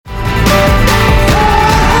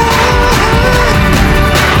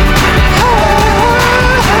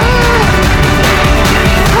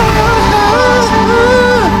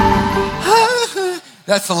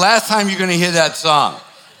That's the last time you're going to hear that song.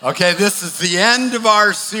 Okay, this is the end of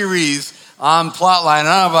our series on Plotline. I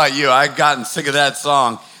don't know about you. I've gotten sick of that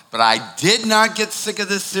song, but I did not get sick of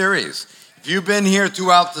this series. If you've been here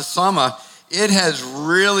throughout the summer, it has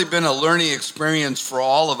really been a learning experience for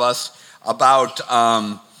all of us about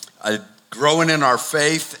growing in our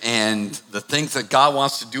faith and the things that God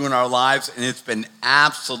wants to do in our lives, and it's been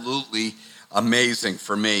absolutely amazing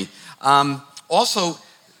for me. Also,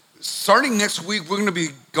 starting next week, we're going to be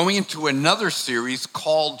going into another series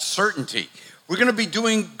called Certainty. We're going to be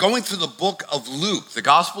going through the book of Luke, the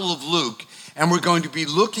Gospel of Luke, and we're going to be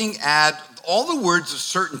looking at all the words of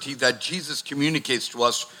certainty that Jesus communicates to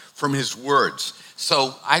us from his words.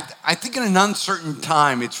 So I think in an uncertain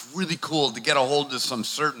time, it's really cool to get a hold of some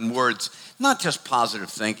certain words, not just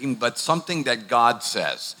positive thinking, but something that God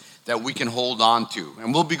says that we can hold on to.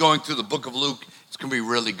 And we'll be going through the book of Luke. It's going to be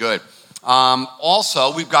really good.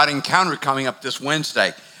 Also, we've got Encounter coming up this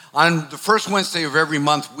Wednesday. On the first Wednesday of every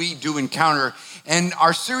month, we do Encounter, and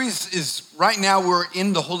our series is, right now, we're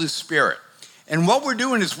in the Holy Spirit. And what we're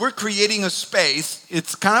doing is we're creating a space.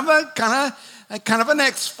 It's kind of an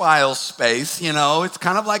X-Files space, you know. It's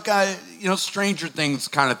kind of like a, Stranger Things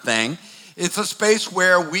kind of thing. It's a space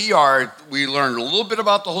where we learn a little bit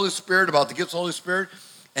about the Holy Spirit, about the gifts of the Holy Spirit,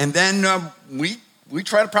 and then we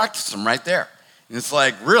try to practice them right there. And it's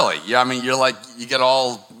like, really? Yeah, I mean, you get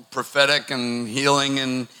all prophetic and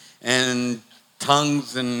healing and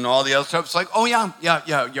tongues and all the other stuff. It's like, oh yeah,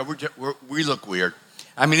 we look weird.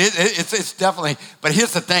 I mean, it's definitely, but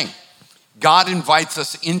here's the thing. God invites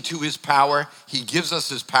us into his power. He gives us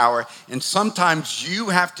his power. And sometimes you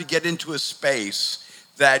have to get into a space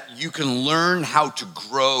that you can learn how to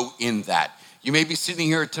grow in that. You may be sitting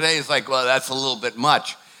here today, it's like, well, that's a little bit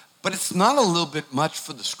much. But it's not a little bit much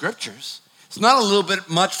for the scriptures. It's not a little bit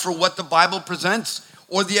much for what the Bible presents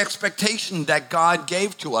or the expectation that God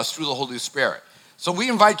gave to us through the Holy Spirit. So we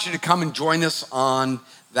invite you to come and join us on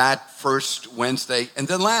that first Wednesday. And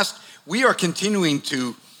then last, we are continuing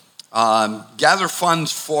to gather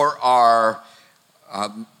funds for our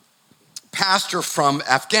pastor from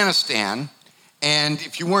Afghanistan. And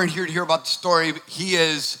if you weren't here to hear about the story,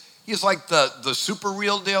 he's like the super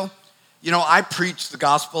real deal. You know, I preach the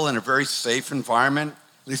gospel in a very safe environment.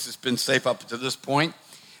 At least it's been safe up to this point.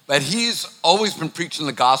 But he's always been preaching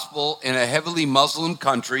the gospel in a heavily Muslim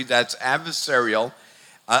country that's adversarial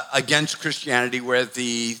against Christianity, where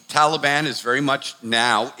the Taliban is very much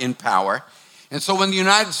now in power. And so when the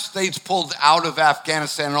United States pulled out of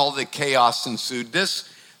Afghanistan and all the chaos ensued, this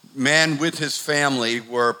man with his family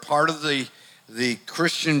were part of the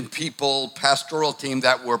Christian people pastoral team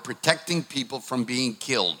that were protecting people from being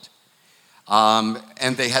killed.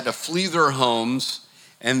 And they had to flee their homes,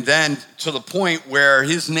 and then to the point where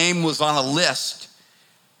his name was on a list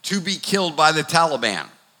to be killed by the Taliban.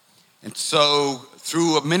 And so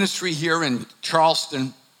through a ministry here in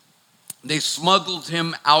Charleston, they smuggled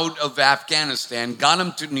him out of Afghanistan, got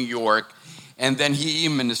him to New York, and then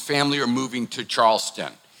him and his family are moving to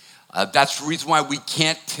Charleston. That's the reason why we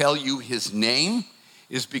can't tell you his name,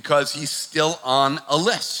 is because he's still on a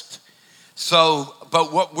list. So,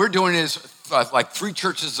 but what we're doing is, like 3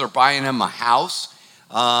 churches are buying him a house.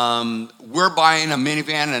 We're buying a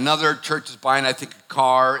minivan. Another church is buying, I think, a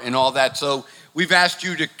car and all that. So we've asked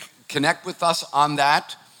you to connect with us on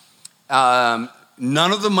that.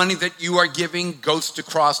 None of the money that you are giving goes to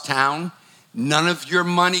Crosstown. None of your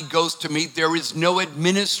money goes to me. There is no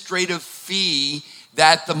administrative fee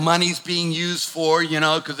that the money's being used for,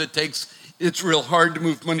 because it's real hard to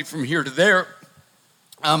move money from here to there.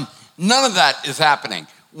 None of that is happening.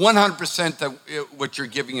 100% of what you're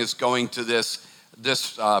giving is going to this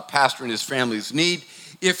pastor and his family's need.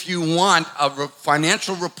 If you want a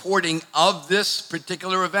financial reporting of this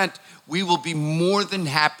particular event, we will be more than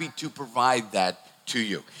happy to provide that to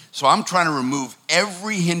you. So I'm trying to remove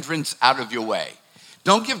every hindrance out of your way.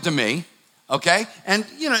 Don't give to me, okay? And,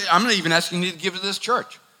 I'm not even asking you to give to this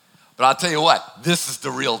church. But I'll tell you what, this is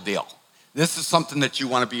the real deal. This is something that you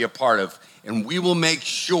want to be a part of, and we will make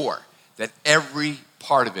sure that every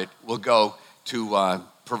part of it will go to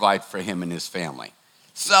provide for him and his family.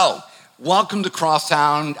 So, welcome to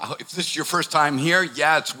Crosstown. If this is your first time here,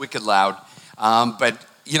 yeah, it's wicked loud. But,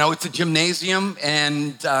 it's a gymnasium,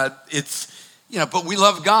 and but we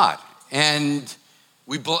love God. And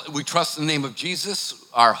we trust in the name of Jesus.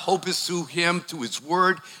 Our hope is through him, through his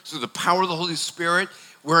word, through the power of the Holy Spirit.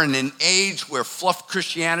 We're in an age where fluff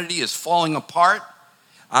Christianity is falling apart.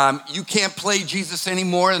 You can't play Jesus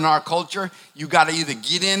anymore in our culture. You got to either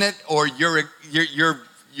get in it or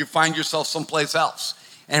you find yourself someplace else.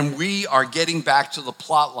 And we are getting back to the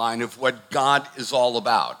plot line of what God is all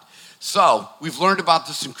about. So we've learned about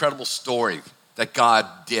this incredible story that God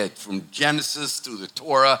did from Genesis through the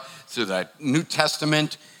Torah, through the New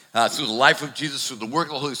Testament, through the life of Jesus, through the work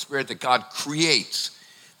of the Holy Spirit, that God creates,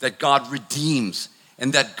 that God redeems,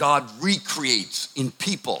 and that God recreates in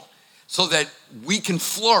people so that we can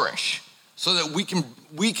flourish, so that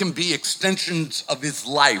we can be extensions of his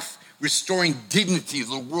life, restoring dignity to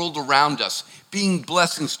the world around us, being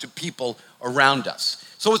blessings to people around us.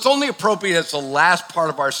 So it's only appropriate as the last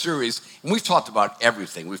part of our series, and we've talked about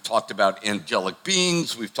everything. We've talked about angelic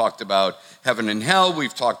beings, we've talked about heaven and hell,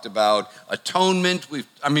 we've talked about atonement,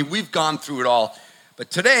 we've gone through it all.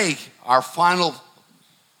 But today, our final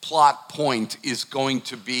plot point is going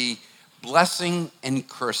to be blessing and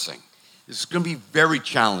cursing. This is going to be very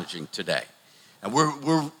challenging today. And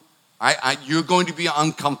you're going to be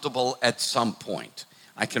uncomfortable at some point.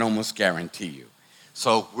 I can almost guarantee you.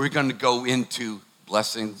 So we're going to go into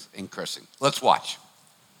blessings and cursing. Let's watch.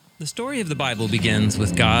 The story of the Bible begins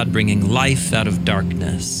with God bringing life out of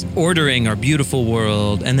darkness, ordering our beautiful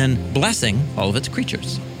world, and then blessing all of its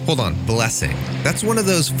creatures. Hold on, blessing. That's one of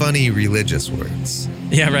those funny religious words.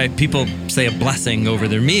 Yeah, right. People say a blessing over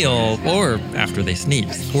their meal or after they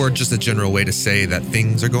sneeze. Or just a general way to say that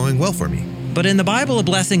things are going well for me. But in the Bible, a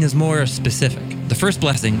blessing is more specific. The first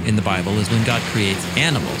blessing in the Bible is when God creates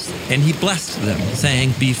animals, and he blessed them,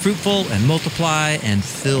 saying, "Be fruitful and multiply and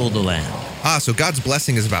fill the land." So God's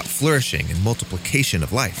blessing is about flourishing and multiplication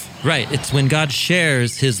of life. Right, it's when God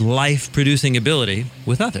shares his life-producing ability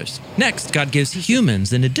with others. Next, God gives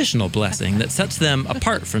humans an additional blessing that sets them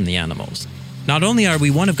apart from the animals. Not only are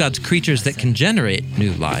we one of God's creatures that can generate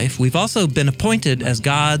new life, we've also been appointed as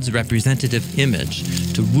God's representative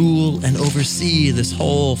image to rule and oversee this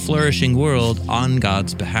whole flourishing world on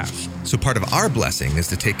God's behalf. So part of our blessing is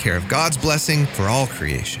to take care of God's blessing for all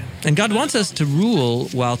creation. And God wants us to rule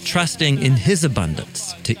while trusting in his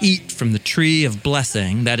abundance, to eat from the tree of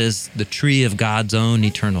blessing, that is, the tree of God's own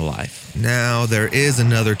eternal life. Now, there is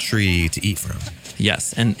another tree to eat from.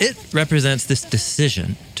 Yes, and it represents this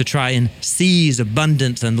decision to try and seize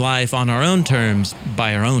abundance and life on our own terms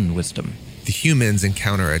by our own wisdom. The humans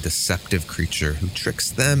encounter a deceptive creature who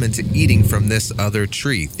tricks them into eating from this other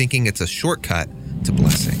tree, thinking it's a shortcut to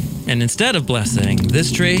blessing. And instead of blessing,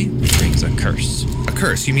 this tree brings a curse. A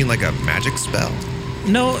curse? You mean like a magic spell?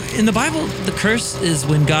 No, in the Bible, the curse is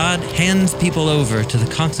when God hands people over to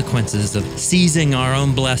the consequences of seizing our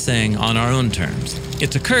own blessing on our own terms.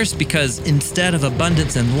 It's a curse because instead of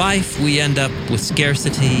abundance and life, we end up with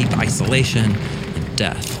scarcity, isolation, and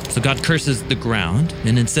death. So God curses the ground,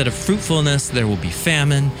 and instead of fruitfulness, there will be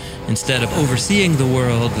famine. Instead of overseeing the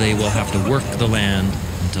world, they will have to work the land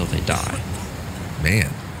until they die.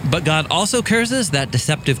 Man. But God also curses that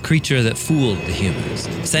deceptive creature that fooled the humans,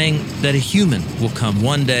 saying that a human will come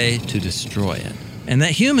one day to destroy it. And that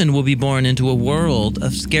human will be born into a world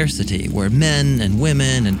of scarcity where men and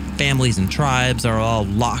women and families and tribes are all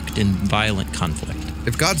locked in violent conflict.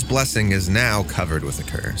 If God's blessing is now covered with a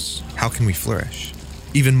curse, how can we flourish?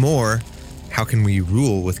 Even more, how can we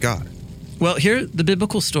rule with God? Well, here the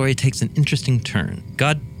biblical story takes an interesting turn.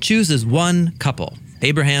 God chooses one couple,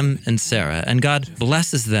 Abraham and Sarah, and God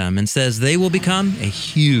blesses them and says they will become a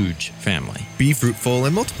huge family. Be fruitful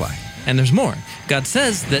and multiply. And there's more. God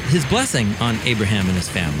says that his blessing on Abraham and his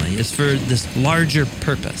family is for this larger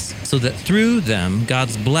purpose, so that through them,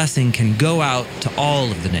 God's blessing can go out to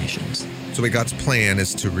all of the nations. So God's plan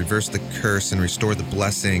is to reverse the curse and restore the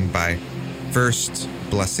blessing by first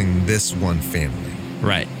blessing this one family.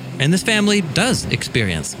 Right. And this family does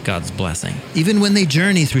experience God's blessing. Even when they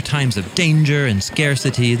journey through times of danger and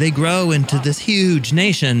scarcity, they grow into this huge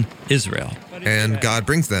nation, Israel. And God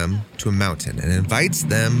brings them to a mountain and invites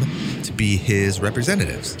them to be his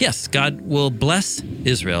representatives. Yes, God will bless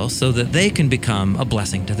Israel so that they can become a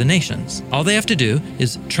blessing to the nations. All they have to do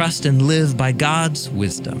is trust and live by God's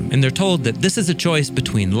wisdom. And they're told that this is a choice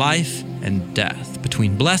between life and death,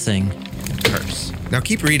 between blessing and curse. Now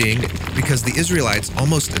keep reading, because the Israelites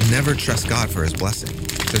almost never trust God for his blessing.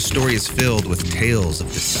 Their story is filled with tales of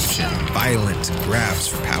deception, violent grabs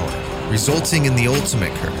for power, resulting in the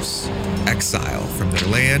ultimate curse: exile from their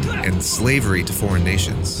land and slavery to foreign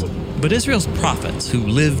nations. But Israel's prophets, who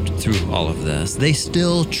lived through all of this, they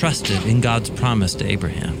still trusted in God's promise to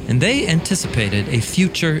Abraham. And they anticipated a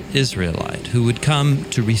future Israelite who would come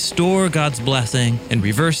to restore God's blessing and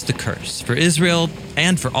reverse the curse for Israel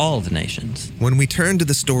and for all the nations. When we turn to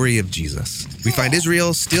the story of Jesus, we find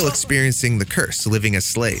Israel still experiencing the curse, living as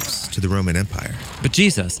slaves to the Roman Empire. But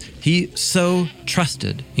Jesus, he so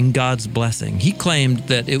trusted in God's blessing. He claimed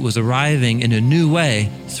that it was arriving in a new way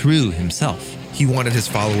through himself. He wanted his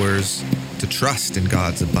followers to trust in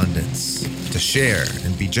God's abundance, to share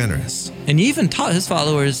and be generous. And he even taught his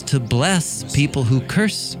followers to bless people who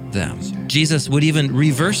curse them. Jesus would even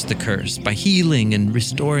reverse the curse by healing and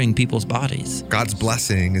restoring people's bodies. God's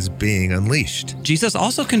blessing is being unleashed. Jesus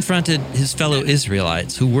also confronted his fellow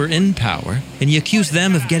Israelites who were in power, and he accused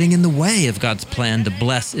them of getting in the way of God's plan to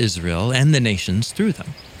bless Israel and the nations through them.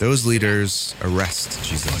 Those leaders arrest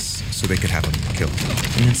Jesus so they could have him killed.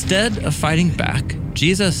 And instead of fighting back,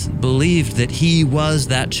 Jesus believed that he was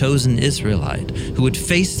that chosen Israelite who would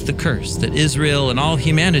face the curse that Israel and all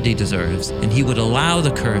humanity deserves, and he would allow the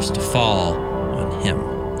curse to fall on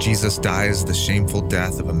him. Jesus dies the shameful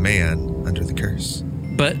death of a man under the curse.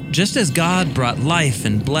 But just as God brought life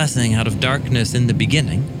and blessing out of darkness in the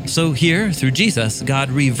beginning, so here, through Jesus, God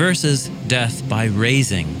reverses death by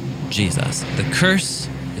raising Jesus. The curse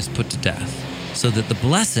is put to death, so that the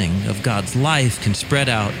blessing of God's life can spread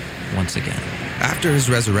out once again. After his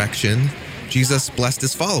resurrection, Jesus blessed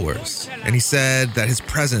his followers, and he said that his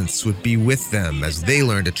presence would be with them as they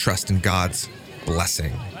learn to trust in God's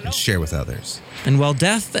blessing and share with others. And while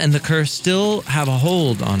death and the curse still have a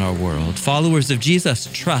hold on our world, followers of Jesus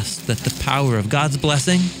trust that the power of God's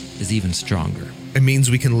blessing is even stronger. It means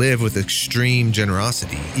we can live with extreme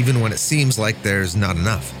generosity, even when it seems like there's not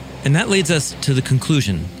enough. And that leads us to the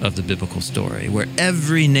conclusion of the biblical story, where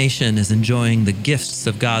every nation is enjoying the gifts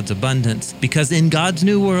of God's abundance, because in God's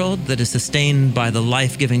new world that is sustained by the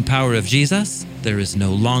life-giving power of Jesus, there is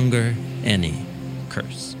no longer any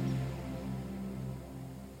curse.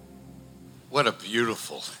 What a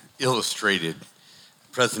beautiful, illustrated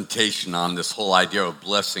presentation on this whole idea of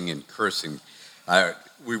blessing and cursing.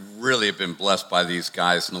 We really have been blessed by these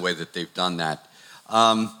guys in the way that they've done that.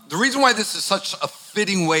 The reason why this is such a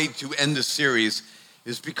fitting way to end the series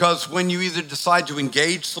is because when you either decide to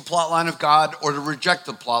engage the plot line of God or to reject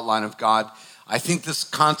the plot line of God, I think this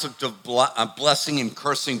concept of blessing and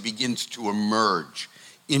cursing begins to emerge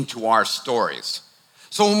into our stories.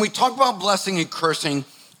 So when we talk about blessing and cursing,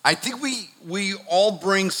 I think we all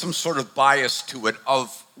bring some sort of bias to it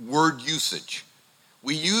of word usage.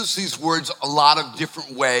 We use these words a lot of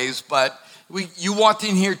different ways, but you walked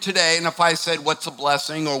in here today, and if I said, what's a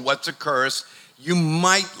blessing or what's a curse, you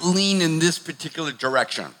might lean in this particular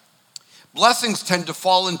direction. Blessings tend to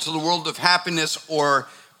fall into the world of happiness or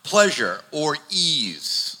pleasure or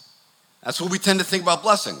ease. That's what we tend to think about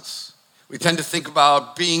blessings. We tend to think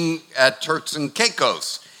about being at Turks and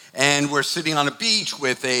Caicos, and we're sitting on a beach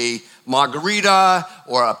with a margarita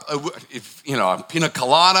or a pina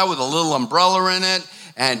colada with a little umbrella in it,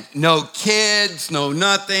 and no kids, no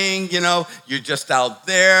nothing, you're just out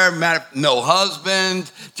there, no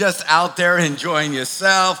husband, just out there enjoying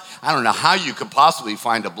yourself. I don't know how you could possibly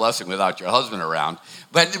find a blessing without your husband around,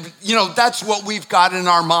 but that's what we've got in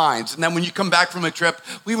our minds. And then when you come back from a trip,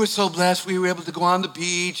 we were so blessed, we were able to go on the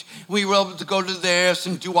beach, we were able to go to this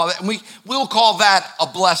and do all that, and we'll call that a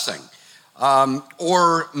blessing.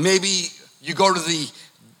 Or maybe you go to the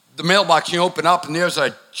mailbox, you open up, and there's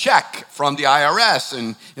a check from the IRS,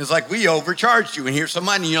 and it's like, we overcharged you, and here's some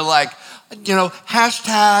money. And you're like,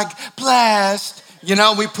 hashtag blessed.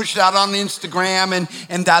 We push it out on Instagram,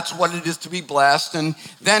 and that's what it is to be blessed. And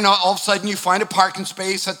then all of a sudden you find a parking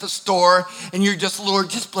space at the store, and you're just, Lord,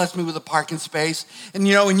 just bless me with a parking space. And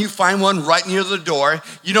and you find one right near the door.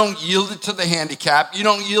 You don't yield it to the handicapped. You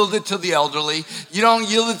don't yield it to the elderly. You don't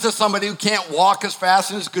yield it to somebody who can't walk as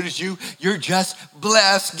fast and as good as you. You're just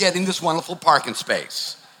blessed getting this wonderful parking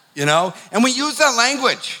space, And we use that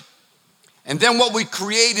language. And then what we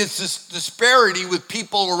create is this disparity with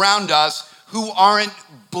people around us who aren't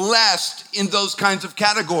blessed in those kinds of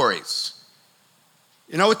categories.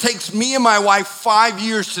 It takes me and my wife 5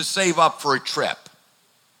 years to save up for a trip.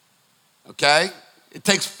 Okay? It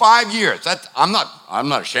takes 5 years. I'm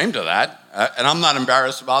not ashamed of that, and I'm not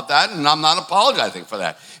embarrassed about that, and I'm not apologizing for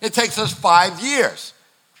that. It takes us 5 years.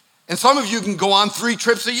 And some of you can go on 3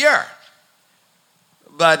 trips a year.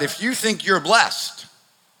 But if you think you're blessed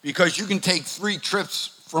because you can take 3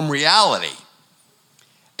 trips from reality,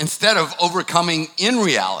 instead of overcoming in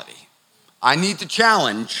reality, I need to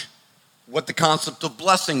challenge what the concept of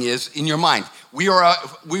blessing is in your mind. We're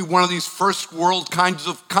one of these first world kinds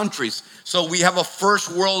of countries, so we have a first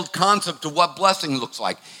world concept of what blessing looks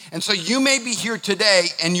like. And so you may be here today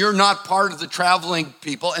and you're not part of the traveling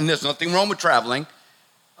people, and there's nothing wrong with traveling.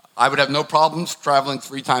 I would have no problems traveling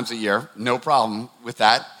 3 times a year, no problem with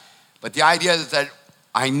that. But the idea is that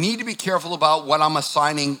I need to be careful about what I'm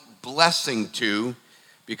assigning blessing to,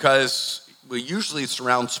 because it usually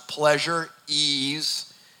surrounds pleasure,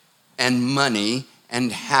 ease, and money,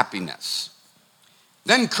 and happiness.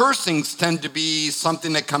 Then cursings tend to be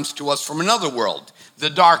something that comes to us from another world, the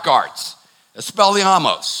dark arts.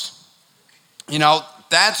 Expelliarmus.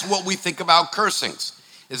 That's what we think about cursings,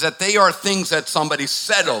 is that they are things that somebody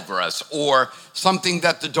said over us or something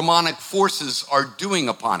that the demonic forces are doing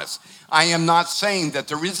upon us. I am not saying that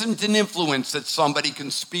there isn't an influence that somebody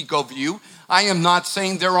can speak over you. I am not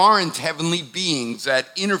saying there aren't heavenly beings that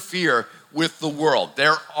interfere with the world.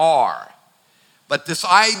 There are. But this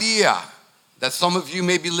idea that some of you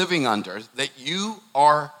may be living under, that you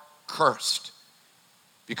are cursed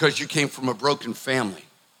because you came from a broken family,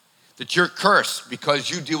 that you're cursed because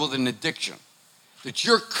you deal with an addiction, that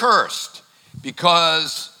you're cursed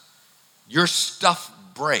because your stuff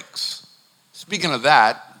breaks. Speaking of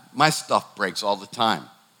that, my stuff breaks all the time.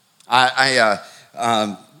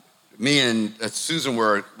 Me and Susan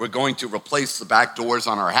were going to replace the back doors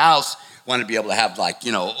on our house. Wanted to be able to have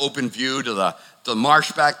open view to the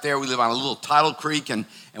marsh back there. We live on a little tidal creek, and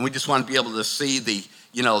we just wanted to be able to see the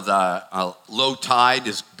low tide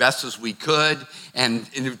as best as we could. And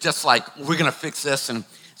it was just like, we're going to fix this. And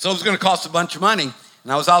so it was going to cost a bunch of money.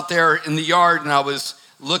 And I was out there in the yard, and I was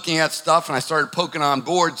looking at stuff, and I started poking on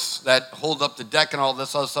boards that hold up the deck and all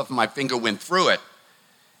this other stuff, and my finger went through it.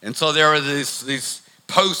 And so there are these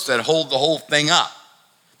posts that hold the whole thing up.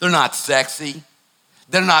 They're not sexy.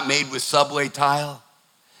 They're not made with subway tile.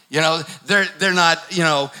 They're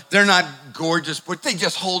not gorgeous, but they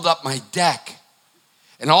just hold up my deck.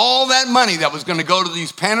 And all that money that was going to go to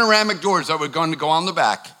these panoramic doors that were going to go on the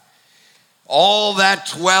back, all that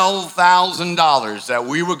 $12,000 that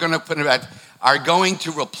we were going to put in that are going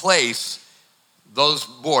to replace those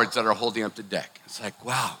boards that are holding up the deck. It's like,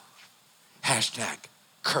 wow,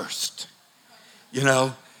 #cursed,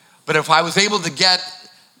 But if I was able to get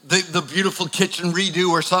the beautiful kitchen redo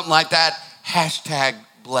or something like that,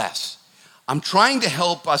 #bless. I'm trying to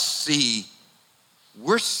help us see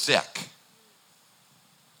we're sick.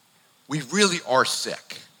 We really are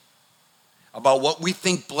sick about what we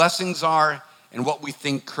think blessings are and what we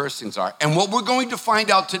think cursings are. And what we're going to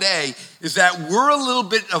find out today is that we're a little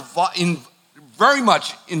bit very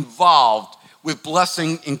much involved with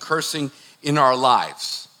blessing and cursing in our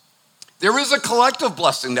lives. There is a collective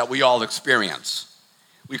blessing that we all experience.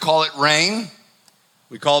 We call it rain.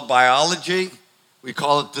 We call it biology. We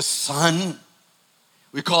call it the sun.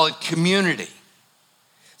 We call it community.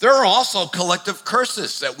 There are also collective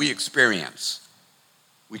curses that we experience.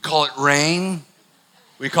 We call it rain.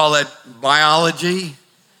 We call it biology.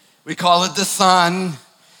 We call it the sun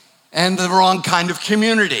and the wrong kind of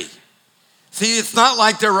community. See, it's not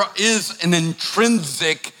like there is an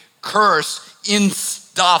intrinsic curse in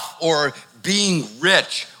stuff or being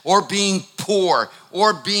rich or being poor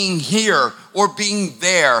or being here or being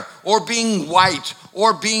there or being white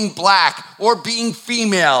or being black or being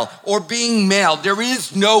female or being male. There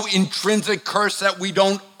is no intrinsic curse that we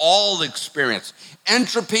don't all experience.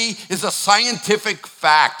 Entropy is a scientific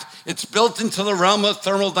fact. It's built into the realm of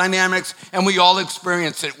thermodynamics, and we all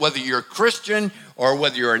experience it. Whether you're a Christian or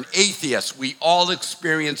whether you're an atheist, we all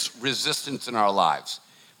experience resistance in our lives.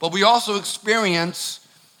 But we also experience,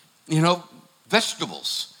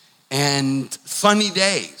 vegetables and sunny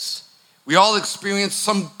days. We all experience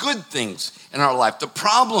some good things in our life. The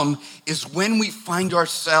problem is when we find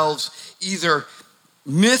ourselves either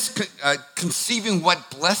misconceiving what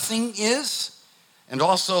blessing is and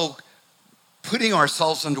also putting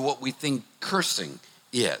ourselves into what we think cursing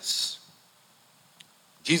is.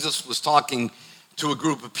 Jesus was talking to a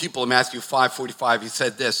group of people in Matthew 5:45. He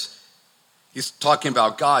said this. He's talking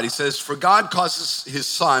about God. He says, "For God causes his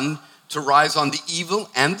sun to rise on the evil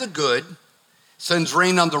and the good, sends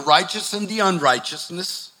rain on the righteous and the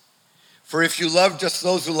unrighteousness. For if you love just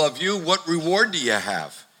those who love you, what reward do you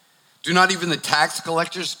have? Do not even the tax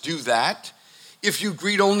collectors do that? If you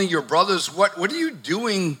greet only your brothers, what are you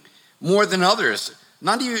doing more than others?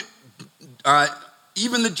 Not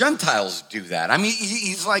even the Gentiles do that." I mean,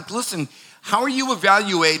 he's like, listen, how are you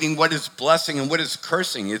evaluating what is blessing and what is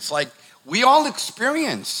cursing? It's like we all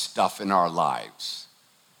experience stuff in our lives.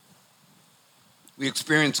 We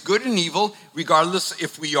experience good and evil, regardless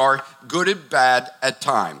if we are good or bad at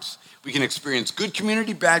times. We can experience good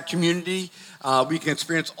community, bad community. We can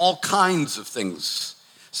experience all kinds of things.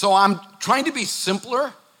 So I'm trying to be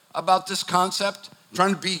simpler about this concept,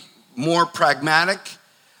 trying to be more pragmatic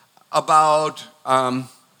about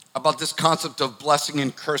this concept of blessing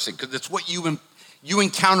and cursing, because it's what you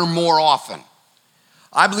encounter more often.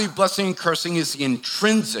 I believe blessing and cursing is the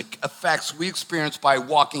intrinsic effects we experience by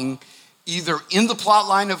walking either in the plot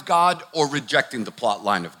line of God or rejecting the plot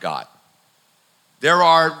line of God. There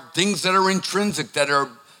are things that are intrinsic, that are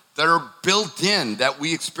built in, that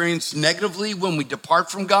we experience negatively when we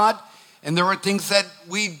depart from God, and there are things that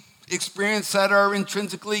we experience that are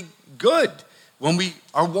intrinsically good when we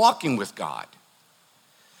are walking with God.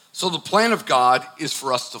 So the plan of God is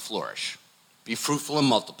for us to flourish, be fruitful and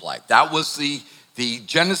multiply. That was the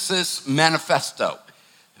Genesis manifesto.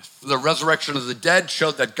 The resurrection of the dead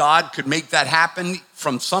showed that God could make that happen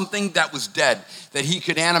from something that was dead, that he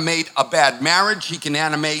could animate a bad marriage, he can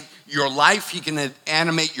animate your life, he can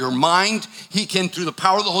animate your mind, he can, through the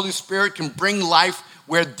power of the Holy Spirit, can bring life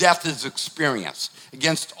where death is experienced.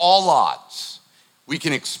 Against all odds, we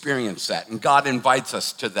can experience that, and God invites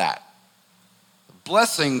us to that.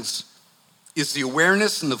 Blessings is the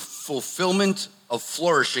awareness and the fulfillment of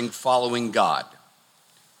flourishing following God.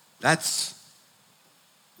 That's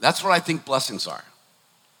what I think blessings are.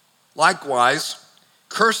 Likewise,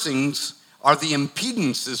 cursings are the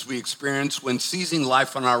impedances we experience when seizing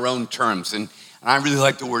life on our own terms. And I really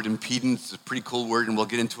like the word impedance. It's a pretty cool word, and we'll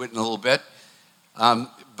get into it in a little bit.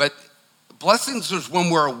 But blessings is when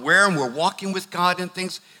we're aware and we're walking with God and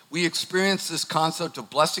things. We experience this concept of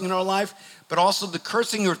blessing in our life, but also the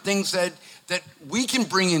cursing are things that we can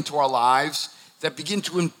bring into our lives that begin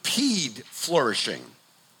to impede flourishing.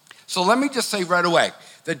 So let me just say right away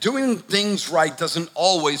that doing things right doesn't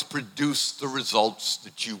always produce the results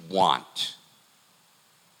that you want.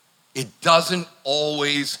 It doesn't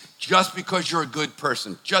always, just because you're a good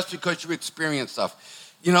person, just because you experience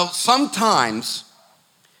stuff. You know, sometimes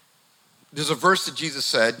there's a verse that Jesus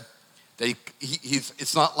said that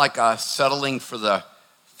it's not like a settling for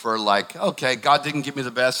okay, God didn't give me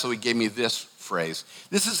the best, so he gave me this phrase.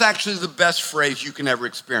 This is actually the best phrase you can ever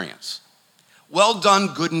experience. Well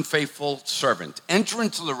done, good and faithful servant. Enter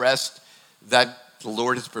into the rest that the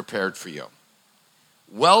Lord has prepared for you.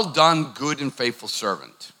 Well done, good and faithful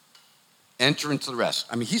servant. Enter into the rest.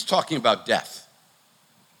 I mean, he's talking about death.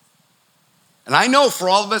 And I know for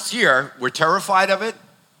all of us here, we're terrified of it.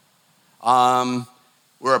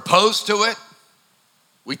 We're opposed to it.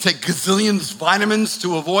 We take gazillions of vitamins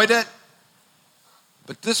to avoid it.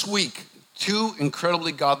 But this week, 2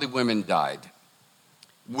 incredibly godly women died,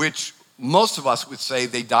 which most of us would say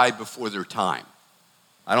they died before their time.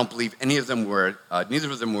 I don't believe neither of them were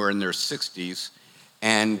in their 60s,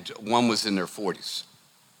 and one was in their 40s.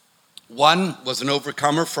 One was an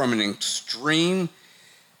overcomer from an extreme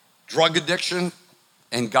drug addiction,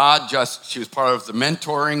 and she was part of the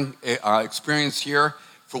mentoring experience here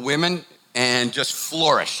for women, and just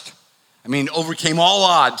flourished. I mean, overcame all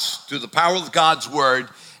odds through the power of God's word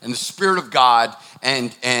and the Spirit of God,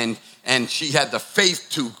 and she had the faith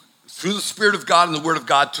to, through the Spirit of God and the Word of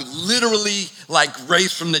God, to literally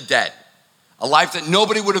raise from the dead. A life that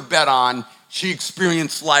nobody would have bet on. She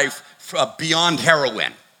experienced life beyond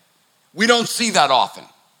heroin. We don't see that often.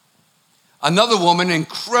 Another woman,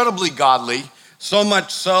 incredibly godly, so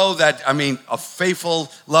much so that, a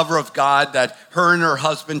faithful lover of God, that her and her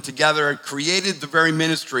husband together created the very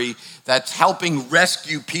ministry that's helping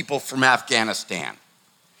rescue people from Afghanistan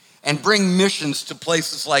and bring missions to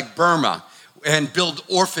places like Burma and build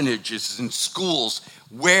orphanages and schools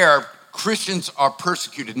where Christians are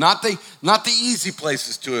persecuted. Not the easy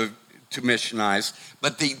places to missionize,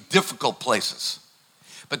 but the difficult places.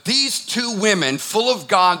 But these 2 women, full of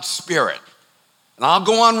God's Spirit, and I'll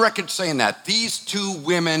go on record saying that, these 2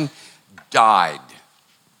 women died.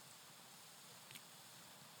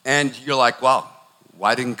 And you're like, well,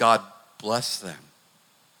 why didn't God bless them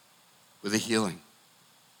with a healing?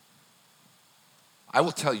 I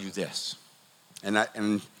will tell you this, I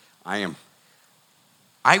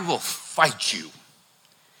will fight you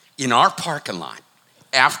in our parking lot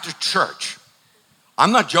after church.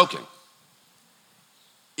 I'm not joking.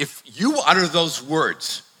 If you utter those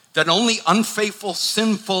words, that only unfaithful,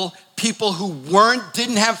 sinful people who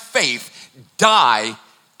didn't have faith die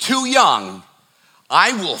too young,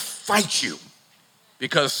 I will fight you,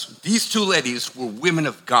 because these 2 ladies were women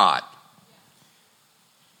of God.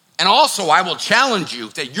 And also, I will challenge you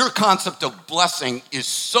that your concept of blessing is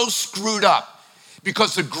so screwed up,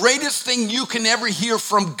 because the greatest thing you can ever hear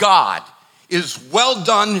from God is, well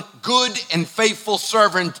done, good and faithful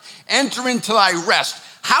servant, enter into thy rest.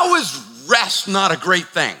 How is rest not a great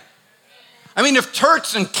thing? If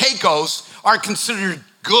Turks and Caicos are considered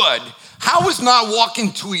good, how is not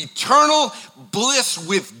walking to eternal bliss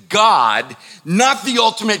with God not the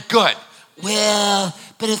ultimate good? Well,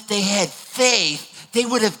 but if they had faith, they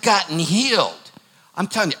would have gotten healed. I'm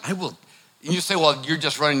telling you, I will. And you say, well, you're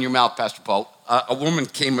just running your mouth, Pastor Paul. A woman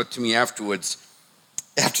came up to me afterwards,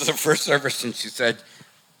 after the first service, and she said,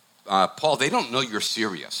 Paul, they don't know you're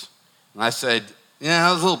serious. And I said, yeah,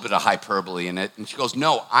 there's a little bit of hyperbole in it. And she goes,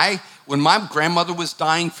 no, when my grandmother was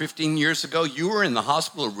dying 15 years ago, you were in the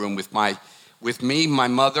hospital room with me, my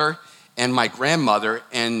mother, and my grandmother,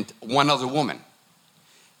 and one other woman.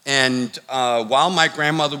 And while my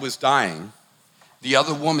grandmother was dying, the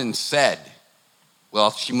other woman said,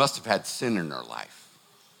 well, she must have had sin in her life.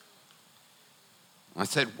 And I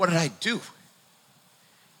said, what did I do?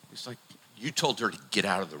 He's like, you told her to get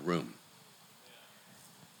out of the room.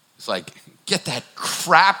 It's like, get that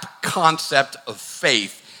crap concept of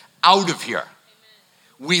faith out of here.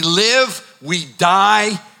 We live, we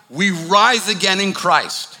die, we rise again in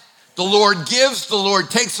Christ. The Lord gives, the Lord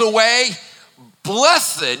takes away.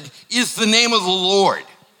 Blessed is the name of the Lord.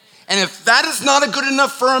 And if that is not a good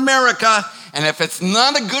enough for America, and if it's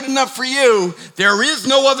not a good enough for you, there is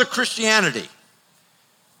no other Christianity.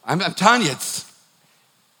 I'm telling you,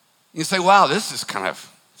 you say, wow, this is kind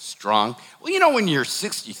of strong. Well, you know, when you're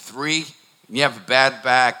 63 and you have a bad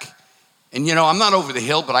back, and you know, I'm not over the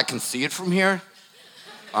hill, but I can see it from here.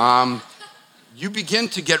 You begin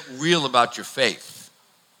to get real about your faith.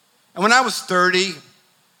 And when I was 30,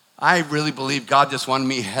 I really believed God just wanted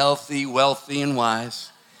me healthy, wealthy, and wise.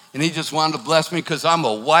 And he just wanted to bless me because I'm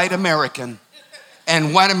a white American.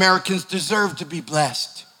 And white Americans deserve to be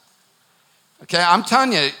blessed. Okay, I'm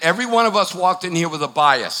telling you, every one of us walked in here with a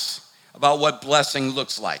bias about what blessing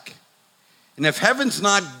looks like. And if heaven's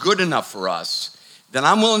not good enough for us, then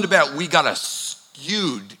I'm willing to bet we got a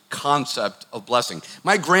skewed concept of blessing.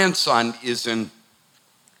 My grandson is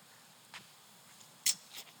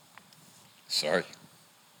sorry.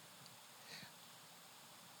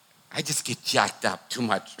 I just get jacked up too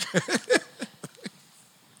much.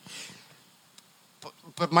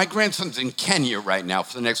 but my grandson's in Kenya right now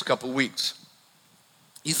for the next couple of weeks.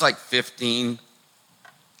 He's like 15,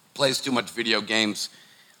 plays too much video games,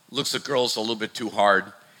 looks at girls a little bit too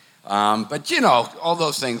hard. But you know, all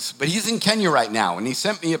those things. But he's in Kenya right now, and he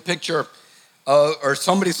sent me a picture, or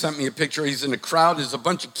somebody sent me a picture. He's in a crowd. There's a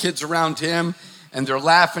bunch of kids around him, and they're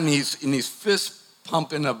laughing. He's fist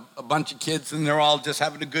pumping a bunch of kids, and they're all just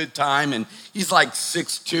having a good time. And he's like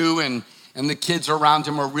 6'2", and the kids around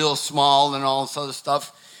him are real small and all this other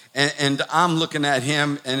stuff. And I'm looking at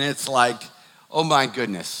him, and it's like, oh my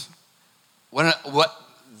goodness, what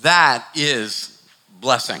that is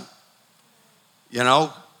blessing. You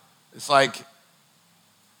know, it's like,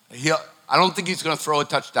 I don't think he's going to throw a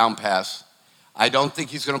touchdown pass. I don't think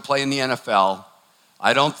he's going to play in the NFL.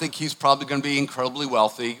 I don't think he's probably going to be incredibly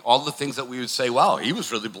wealthy. All the things that we would say, wow, he was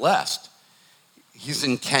really blessed. He's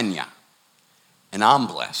in Kenya, and I'm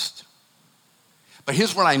blessed. But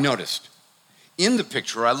here's what I noticed. In the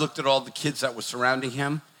picture, I looked at all the kids that were surrounding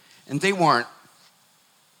him, and they weren't,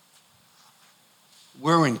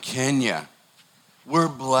 we're in Kenya. We're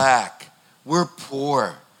black. We're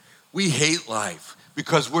poor. We hate life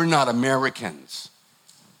because we're not Americans.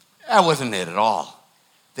 That wasn't it at all.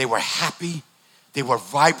 They were happy. They were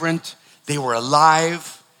vibrant. They were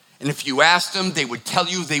alive. And if you asked them, they would tell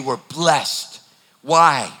you they were blessed.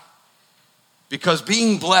 Why? Because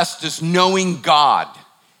being blessed is knowing God.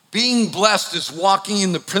 Being blessed is walking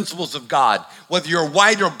in the principles of God. Whether you're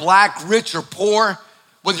white or black, rich or poor,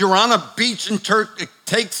 whether you're on a beach in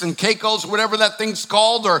Turks and Caicos, whatever that thing's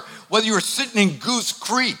called, or whether you're sitting in Goose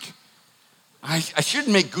Creek. I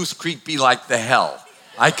shouldn't make Goose Creek be like the hell.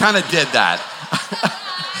 I kind of did that.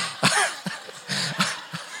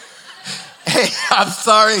 Hey, I'm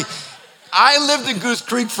sorry. I lived in Goose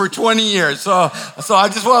Creek for 20 years, so I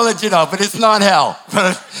just want to let you know, but it's not hell.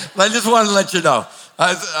 But I just want to let you know.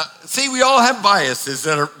 See, we all have biases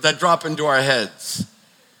that drop into our heads.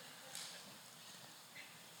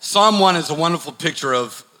 Psalm 1 is a wonderful picture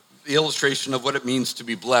of the illustration of what it means to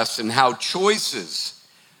be blessed and how choices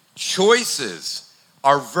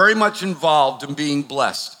are very much involved in being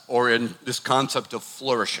blessed or in this concept of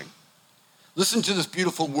flourishing. Listen to this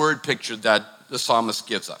beautiful word picture that the psalmist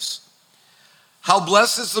gives us. How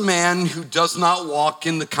blessed is the man who does not walk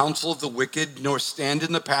in the counsel of the wicked, nor stand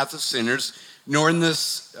in the path of sinners, nor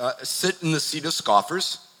sit in the seat of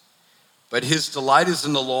scoffers. But his delight is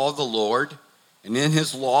in the law of the Lord, and in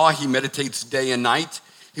his law he meditates day and night.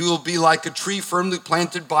 He will be like a tree firmly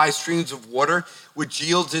planted by streams of water, which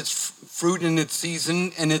yields its fruit in its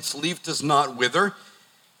season, and its leaf does not wither.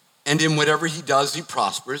 And in whatever he does, he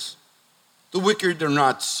prospers. The wicked are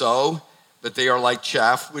not so, but they are like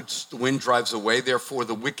chaff which the wind drives away. Therefore,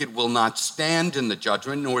 the wicked will not stand in the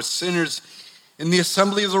judgment, nor sinners in the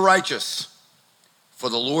assembly of the righteous. For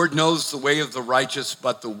the Lord knows the way of the righteous,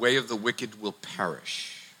 but the way of the wicked will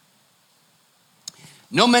perish.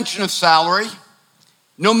 No mention of salary.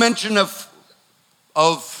 No mention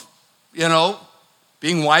of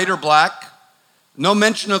being white or black. No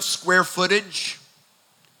mention of square footage.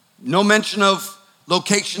 No mention of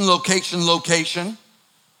location.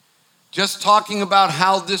 Just talking about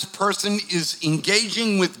how this person is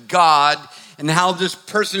engaging with God and how this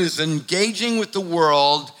person is engaging with the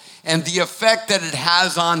world and the effect that it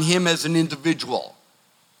has on him as an individual.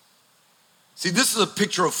 See, this is a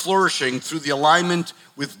picture of flourishing through the alignment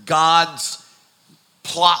with God's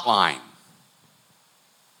plot line.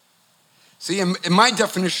 See, in my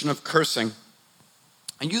definition of cursing,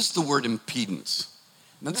 I use the word impedance.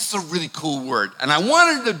 Now, this is a really cool word, and I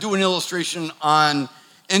wanted to do an illustration on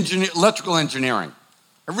electrical engineering.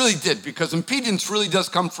 I really did, because impedance really does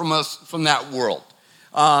come from that world.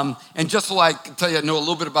 And just so I can tell you, I know a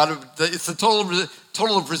little bit about it, it's the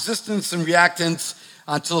total of resistance and reactance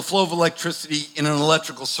to the flow of electricity in an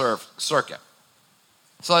electrical circuit.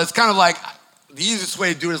 So it's kind of like, the easiest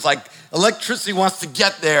way to do it is like, electricity wants to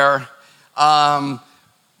get there.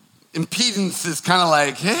 Impedance is kind of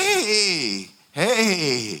like, hey,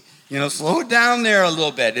 slow it down there a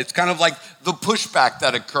little bit. It's kind of like the pushback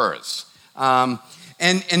that occurs. And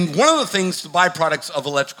one of the things, the byproducts of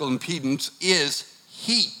electrical impedance is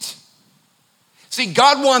heat. See,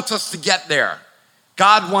 God wants us to get there.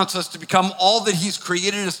 God wants us to become all that he's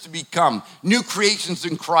created us to become, new creations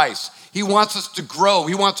in Christ. He wants us to grow.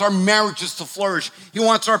 He wants our marriages to flourish. He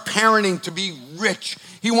wants our parenting to be rich.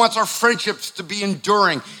 He wants our friendships to be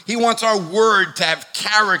enduring. He wants our word to have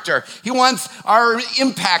character. He wants our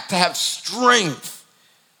impact to have strength.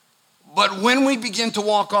 But when we begin to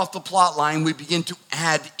walk off the plot line, we begin to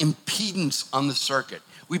add impedance on the circuit.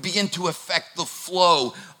 We begin to affect the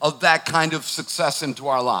flow of that kind of success into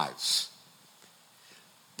our lives.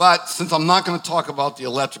 But since I'm not going to talk about the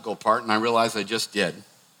electrical part, and I realize I just did,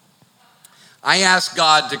 I asked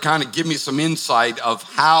God to kind of give me some insight of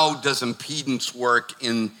how does impedance work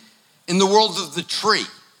in the world of the tree,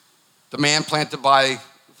 the man planted by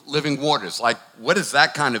living waters. Like, what does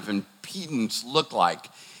that kind of impedance look like?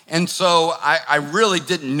 And so I really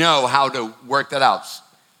didn't know how to work that out.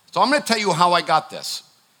 So I'm going to tell you how I got this,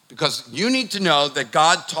 because you need to know that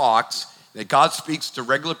God talks, that God speaks to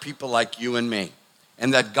regular people like you and me,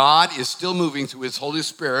 and that God is still moving through his Holy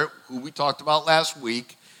Spirit, who we talked about last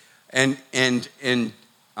week, and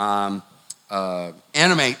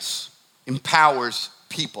animates, empowers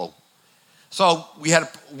people. So we had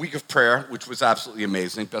a week of prayer, which was absolutely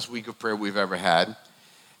amazing, best week of prayer we've ever had.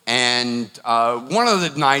 And one of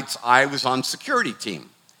the nights I was on security team.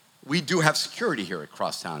 We do have security here at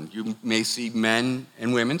Crosstown. You may see men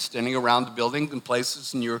and women standing around the building in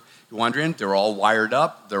places, and you're wondering, they're all wired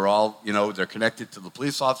up. They're all, they're connected to the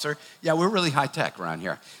police officer. Yeah, we're really high tech around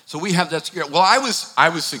here. So we have that security. Well, I was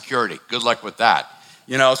security. Good luck with that.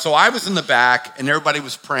 So I was in the back, and everybody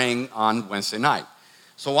was praying on Wednesday night.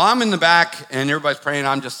 So I'm in the back, and everybody's praying.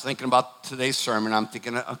 I'm just thinking about today's sermon. I'm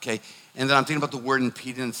thinking, okay. And then I'm thinking about the word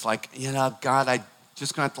impedance, like, God, I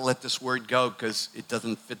just going to have to let this word go because it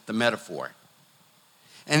doesn't fit the metaphor.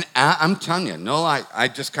 And I'm telling you, I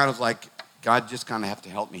just kind of like, God just kind of have to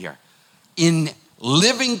help me here. In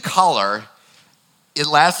living color, it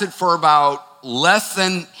lasted for about less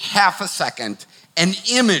than half a second. An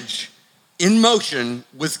image in motion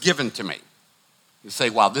was given to me. You say,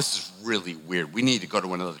 wow, this is really weird. We need to go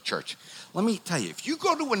to another church. Let me tell you, if you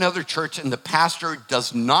go to another church and the pastor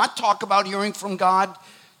does not talk about hearing from God,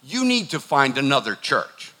 you need to find another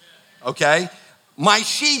church, okay? My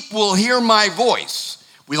sheep will hear my voice.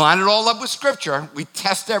 We line it all up with scripture. We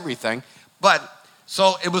test everything. But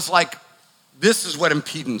so it was like, this is what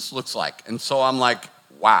impedance looks like. And so I'm like,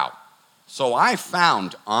 wow. So I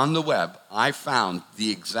found on the web,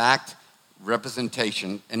 the exact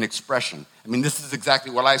representation and expression. I mean, this is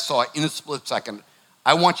exactly what I saw in a split second.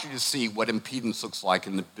 I want you to see what impedance looks like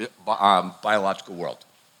in the biological world.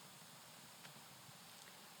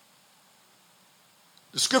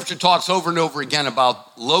 The scripture talks over and over again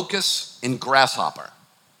about locust and grasshopper.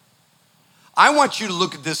 I want you to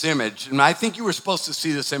look at this image, and I think you were supposed to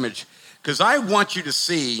see this image, because I want you to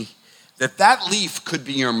see that leaf could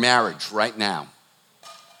be your marriage right now.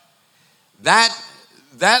 That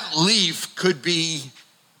leaf could be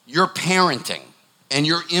your parenting and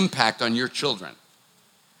your impact on your children.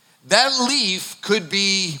 That leaf could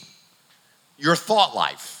be your thought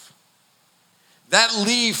life. That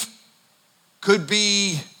leaf could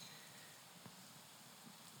be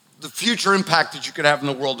the future impact that you could have in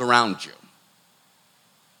the world around you.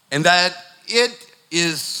 And that it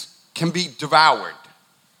can be devoured.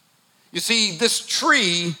 You see, this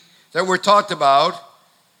tree that we're talked about,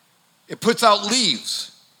 it puts out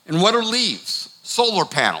leaves. And what are leaves? Solar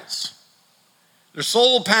panels. They're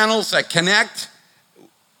solar panels that connect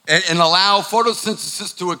and allow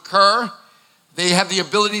photosynthesis to occur. They have the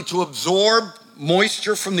ability to absorb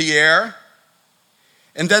moisture from the air.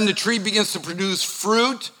 And then the tree begins to produce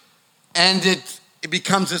fruit, and it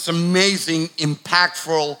becomes this amazing,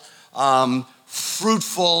 impactful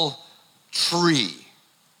fruitful tree.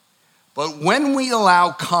 But when we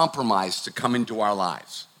allow compromise to come into our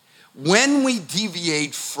lives, when we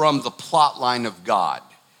deviate from the plot line of God,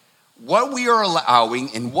 what we are allowing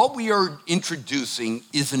and what we are introducing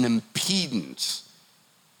is an impedance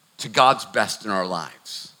to God's best in our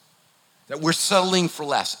lives. That we're settling for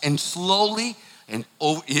less. And slowly,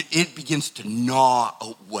 it begins to gnaw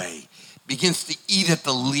away. Begins to eat at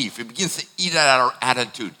the leaf. It begins to eat at our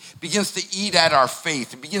attitude. It begins to eat at our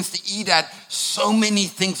faith. It begins to eat at so many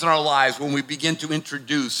things in our lives when we begin to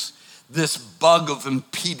introduce this bug of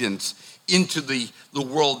impedance into the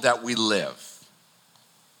world that we live.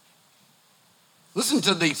 Listen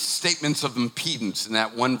to the statements of impedance in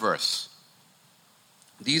that one verse.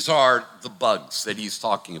 These are the bugs that he's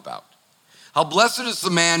talking about. How blessed is the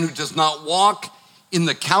man who does not walk in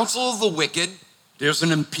the counsel of the wicked, there's an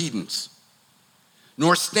impedance.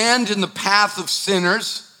 Nor stand in the path of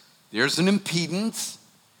sinners, there's an impedance.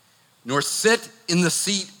 Nor sit in the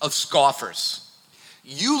seat of scoffers.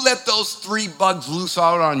 You let those three bugs loose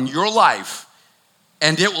out on your life,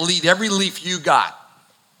 and it will eat every leaf you got.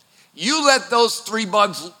 You let those three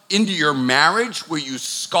bugs into your marriage where you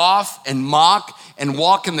scoff and mock and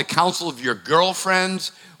walk in the counsel of your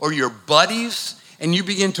girlfriends or your buddies, and you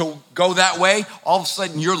begin to go that way, all of a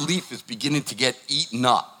sudden your leaf is beginning to get eaten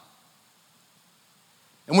up.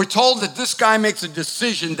 And we're told that this guy makes a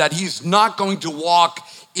decision that he's not going to walk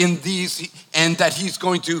in these, and that he's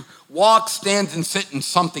going to walk, stand, and sit in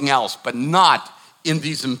something else, but not in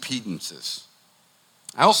these impedances.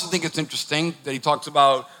 I also think it's interesting that he talks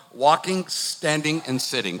about walking, standing, and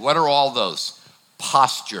sitting. What are all those?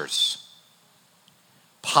 Postures.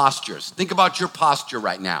 Postures. Think about your posture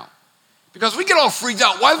right now. Because we get all freaked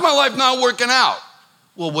out. Why is my life not working out?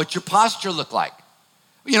 Well, what's your posture look like?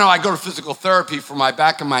 You know, I go to physical therapy for my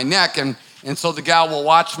back and my neck, and so the gal will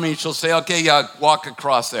watch me. She'll say, okay, walk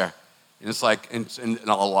across there. And it's like, and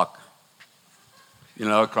I'll walk,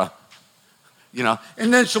 across.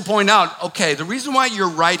 And then she'll point out, okay, the reason why your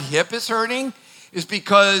right hip is hurting is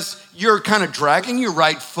because you're kind of dragging your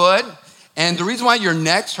right foot. And the reason why your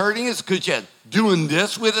neck's hurting is because you're doing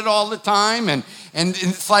this with it all the time. And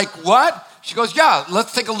it's like, what? She goes, yeah,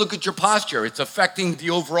 let's take a look at your posture. It's affecting the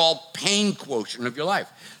overall pain quotient of your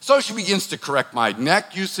life. So she begins to correct my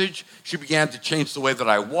neck usage. She began to change the way that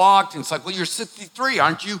I walked. And it's like, well, you're 63.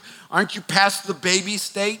 Aren't you past the baby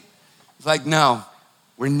state? It's like, no,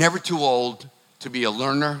 we're never too old to be a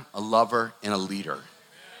learner, a lover, and a leader.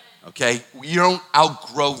 Okay? You don't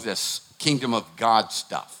outgrow this kingdom of God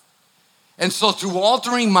stuff. And so through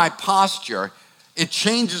altering my posture, it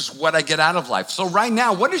changes what I get out of life. So right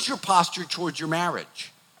now, what is your posture towards your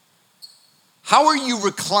marriage? How are you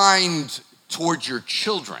reclined towards your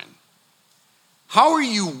children? How are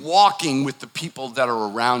you walking with the people that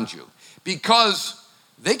are around you? Because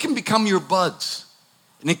they can become your buds,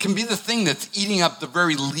 and it can be the thing that's eating up the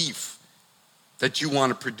very leaf that you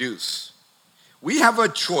want to produce. We have a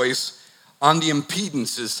choice on the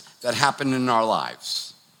impedances that happen in our lives.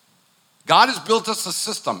 God has built us a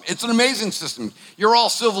system. It's an amazing system. You're all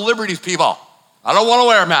civil liberties people. I don't want to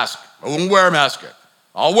wear a mask. I won't wear a mask.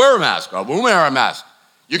 I'll wear a mask. I won't wear a mask.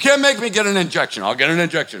 You can't make me get an injection. I'll get an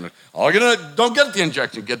injection. Don't get the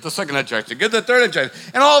injection. Get the second injection. Get the third injection.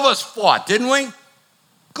 And all of us fought, didn't we?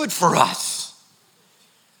 Good for us.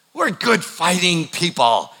 We're good fighting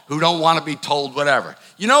people who don't want to be told whatever.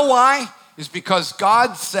 You know why? It's because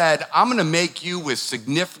God said, I'm going to make you with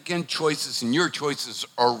significant choices, and your choices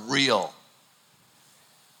are real.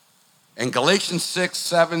 And Galatians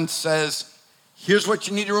 6:7 says, here's what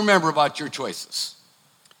you need to remember about your choices.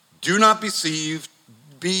 Do not be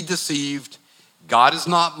deceived. God is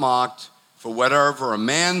not mocked. For whatever a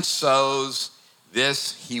man sows,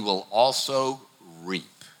 this he will also reap.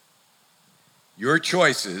 Your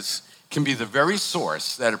choices can be the very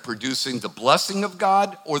source that are producing the blessing of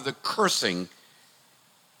God or the cursing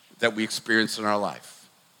that we experience in our life.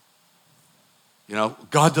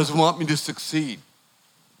 God doesn't want me to succeed.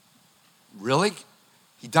 Really?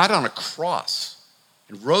 He died on a cross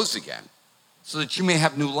and rose again so that you may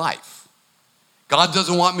have new life. God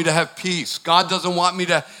doesn't want me to have peace. God doesn't want me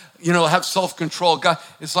to, have self-control. God,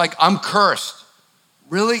 it's like I'm cursed.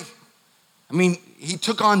 Really? He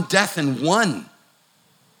took on death and won.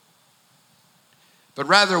 But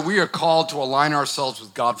rather, we are called to align ourselves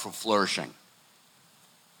with God for flourishing.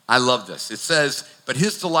 I love this. It says, but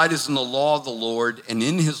his delight is in the law of the Lord, and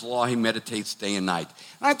in his law he meditates day and night.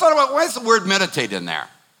 And I thought about, why is the word meditate in there?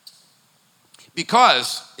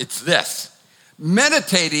 Because it's this.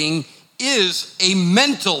 Meditating is a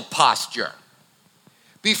mental posture.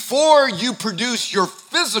 Before you produce your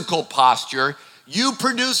physical posture, You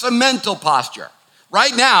produce a mental posture.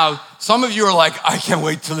 Right now, some of you are like, I can't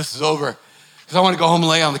wait till this is over because I want to go home and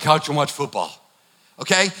lay on the couch and watch football.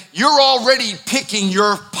 Okay? You're already picking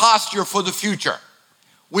your posture for the future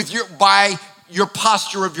by your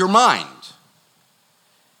posture of your mind.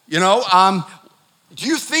 You know, do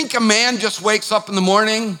you think a man just wakes up in the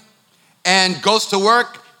morning and goes to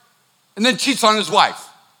work and then cheats on his wife?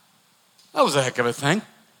 That was a heck of a thing.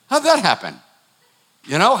 How'd that happen?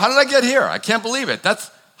 You know, how did I get here? I can't believe it.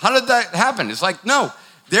 How did that happen? It's like, no,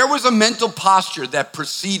 there was a mental posture that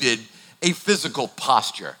preceded a physical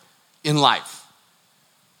posture in life.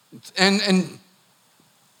 And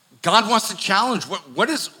God wants to challenge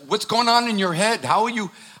what's going on in your head? How are you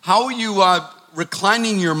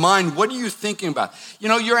reclining your mind? What are you thinking about? You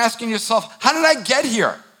know, you're asking yourself, how did I get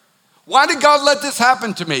here? Why did God let this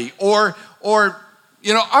happen to me? Or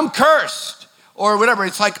you know, I'm cursed or whatever.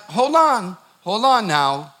 It's like, hold on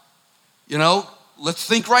now. You know, let's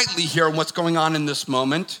think rightly here on what's going on in this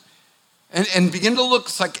moment and begin to look.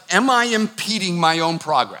 It's like, am I impeding my own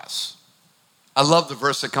progress? I love the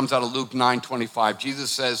verse that comes out of Luke 9:25. Jesus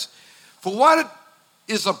says, for what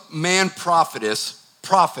is a man prophet,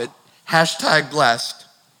 #blessed,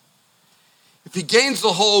 if he gains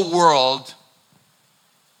the whole world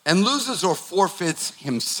and loses or forfeits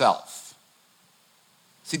himself?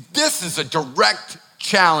 See, this is a direct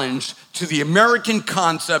challenge to the American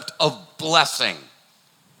concept of blessing.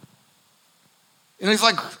 And he's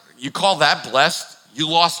like, you call that blessed? You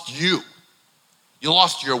lost you. You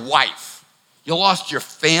lost your wife. You lost your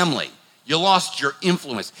family. You lost your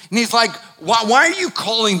influence. And he's like, why are you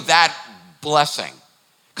calling that blessing?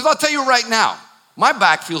 Because I'll tell you right now, my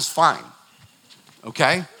back feels fine,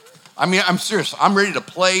 okay? I mean, I'm serious. I'm ready to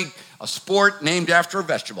play a sport named after a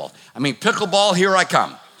vegetable. I mean, pickleball, here I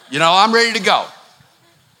come. You know, I'm ready to go.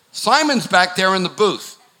 Simon's back there in the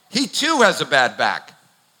booth. He too has a bad back.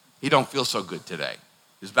 He don't feel so good today.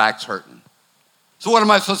 His back's hurting. So what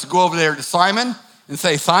am I supposed to go over there to Simon and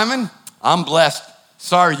say, Simon, I'm blessed.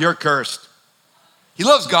 Sorry, you're cursed. He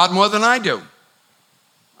loves God more than I do.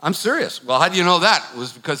 I'm serious. Well, how do you know that? It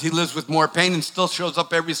was because he lives with more pain and still shows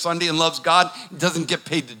up every Sunday and loves God and doesn't get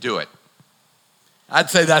paid to do it. I'd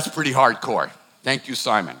say that's pretty hardcore. Thank you,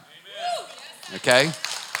 Simon. Amen. Okay?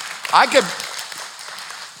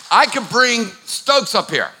 I could bring Stokes up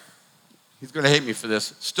here. He's going to hate me for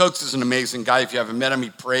this. Stokes is an amazing guy. If you haven't met him, he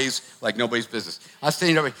prays like nobody's business. I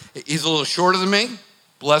stand over. He's a little shorter than me.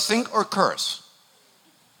 Blessing or curse?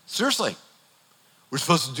 Seriously. We're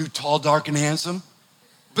supposed to do tall, dark, and handsome?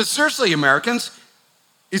 But seriously, Americans,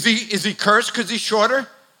 is he cursed because he's shorter?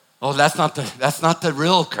 Oh, that's not the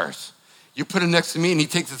real curse. You put him next to me and he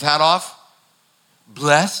takes his hat off.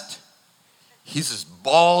 Blessed. He's as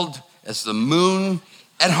bald as the moon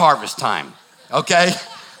at harvest time. Okay?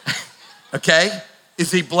 Okay?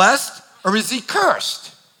 Is he blessed or is he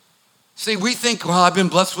cursed? See, we think, well, I've been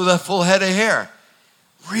blessed with a full head of hair.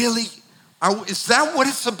 Really? Is that what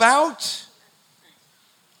it's about?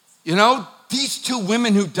 You know, these two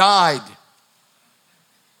women who died,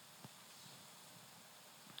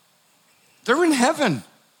 they're in heaven.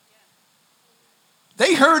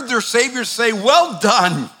 They heard their Savior say, well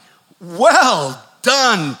done,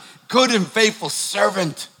 good and faithful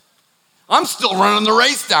servant. I'm still running the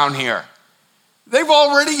race down here. They've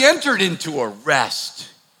already entered into a rest.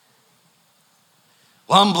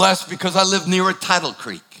 Well, I'm blessed because I live near a tidal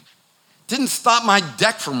creek. Didn't stop my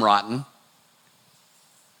deck from rotting.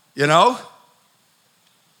 You know?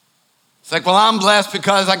 It's like, well, I'm blessed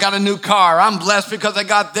because I got a new car. I'm blessed because I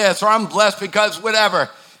got this, or I'm blessed because whatever.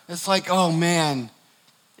 It's like, oh man,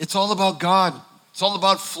 it's all about God. It's all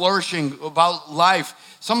about flourishing, about life.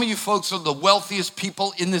 Some of you folks are the wealthiest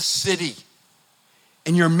people in this city,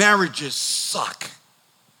 and your marriages suck.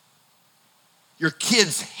 Your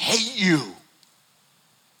kids hate you,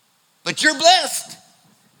 but you're blessed.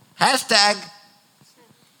 Hashtag.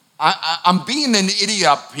 I'm being an idiot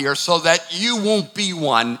up here so that you won't be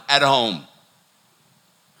one at home.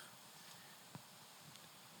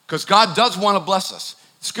 Because God does want to bless us.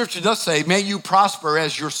 Scripture does say, may you prosper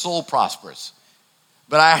as your soul prospers.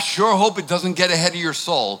 But I sure hope it doesn't get ahead of your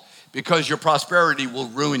soul because your prosperity will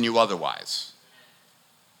ruin you otherwise.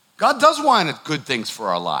 God does want good things for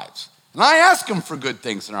our lives. And I ask him for good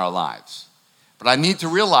things in our lives. But I need to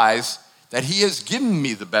realize that he has given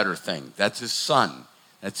me the better thing. That's his son.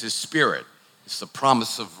 That's his spirit. It's the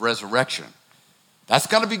promise of resurrection. That's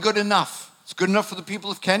got to be good enough. It's good enough for the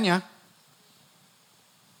people of Kenya.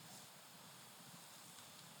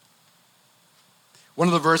 One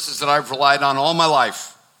of the verses that I've relied on all my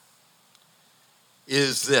life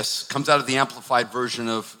is this. Comes out of the Amplified version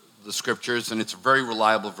of the scriptures, and it's a very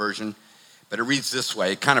reliable version. but it reads this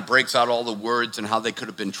way. It kind of breaks out all the words and how they could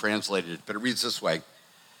have been translated, but it reads this way.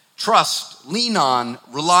 Trust, lean on,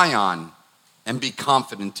 rely on, and be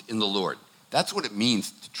confident in the Lord. That's what it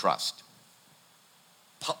means to trust.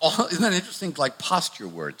 Isn't that interesting? Like posture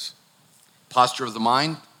words. Posture of the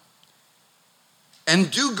mind.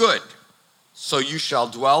 And do good, so you shall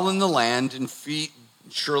dwell in the land and feed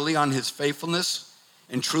surely on his faithfulness,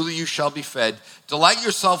 and truly you shall be fed. Delight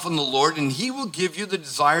yourself in the Lord, and he will give you the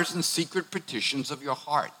desires and secret petitions of your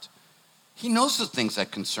heart. He knows the things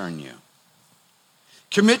that concern you.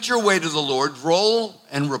 Commit your way to the Lord, roll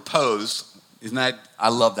and repose. Isn't that, I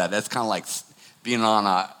love that. That's kind of like being on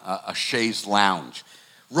a chaise lounge.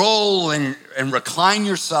 Roll and recline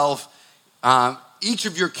yourself, each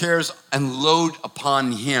of your cares, and load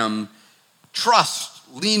upon him. Trust,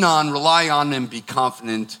 lean on, rely on, and be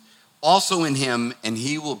confident also in him, and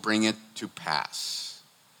he will bring it to pass.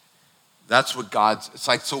 That's what it's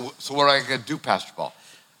like, so what are I going to do, Pastor Paul?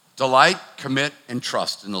 Delight, commit, and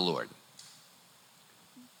trust in the Lord.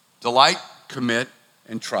 Delight, commit,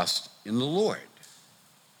 and trust in the Lord.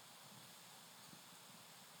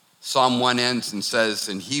 Psalm 1 ends and says,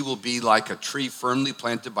 and he will be like a tree firmly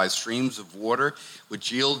planted by streams of water,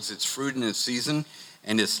 which yields its fruit in its season,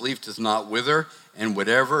 and its leaf does not wither, and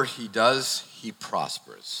whatever he does, he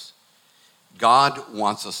prospers. God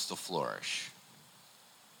wants us to flourish.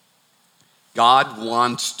 God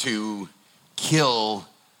wants to kill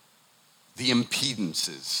the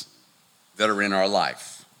impedances that are in our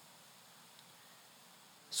life.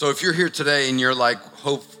 So if you're here today and you're like,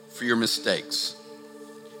 hope for your mistakes,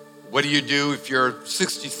 what do you do if you're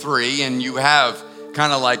 63 and you have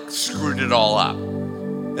kind of like screwed it all up?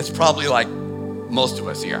 It's probably like most of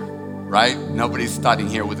us here, right? Nobody's starting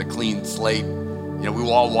here with a clean slate. You know, we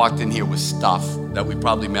all walked in here with stuff that we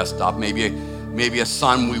probably messed up. Maybe a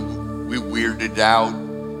son we weirded out.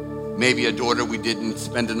 Maybe a daughter we didn't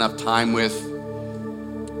spend enough time with.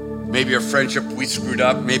 Maybe a friendship we screwed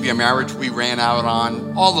up. Maybe a marriage we ran out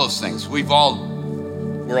on. All those things. We're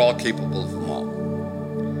all capable of them all.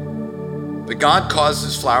 But God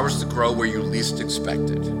causes flowers to grow where you least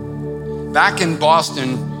expect it. Back in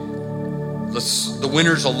Boston, the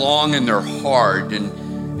winters are long and they're hard.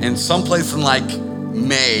 And someplace in like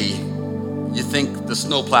May, you think the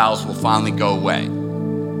snowplows will finally go away.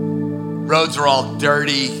 Roads are all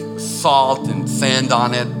dirty, salt and sand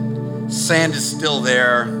on it. Sand is still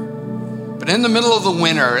there. But in the middle of the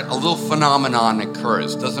winter, a little phenomenon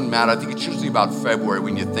occurs. Doesn't matter. I think it's usually about February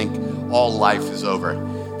when you think all life is over.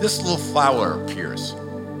 This little flower appears.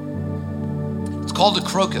 It's called a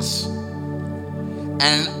crocus.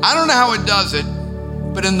 And I don't know how it does it,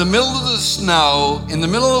 but in the middle of the snow, in the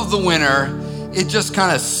middle of the winter, it just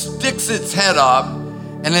kind of sticks its head up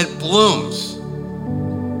and it blooms.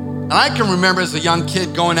 And I can remember as a young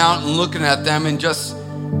kid going out and looking at them and just,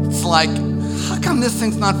 it's like, how come this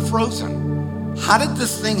thing's not frozen? How did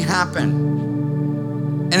this thing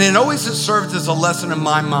happen? And it always has served as a lesson in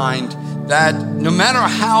my mind that no matter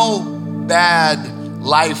how bad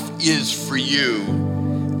life is for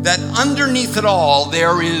you, that underneath it all,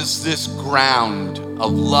 there is this ground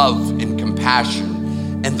of love and compassion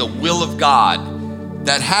and the will of God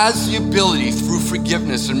that has the ability through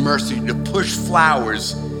forgiveness and mercy to push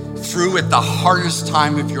flowers through at the hardest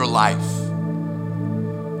time of your life.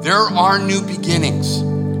 There are new beginnings.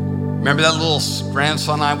 Remember that little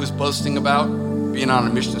grandson I was boasting about being on a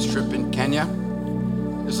missions trip in Kenya?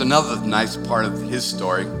 There's another nice part of his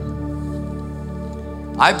story.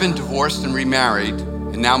 I've been divorced and remarried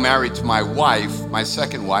and now married to my wife, my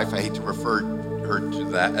second wife. I hate to refer her to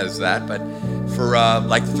that as that, but for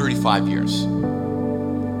like 35 years.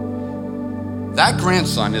 That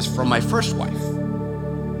grandson is from my first wife.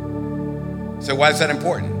 So why is that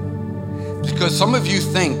important? Because some of you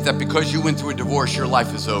think that because you went through a divorce, your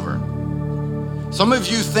life is over. Some of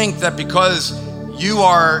you think that because you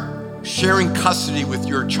are sharing custody with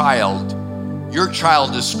your child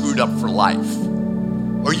is screwed up for life,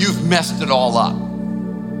 or you've messed it all up.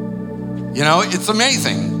 You know, it's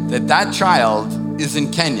amazing that child is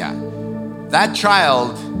in Kenya. That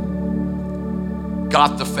child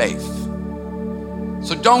got the faith.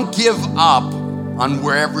 So don't give up on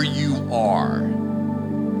wherever you are.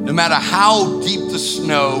 No matter how deep the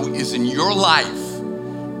snow is in your life,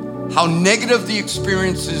 how negative the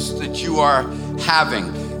experiences that you are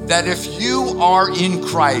having, that if you are in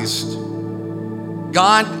Christ,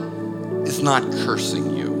 God is not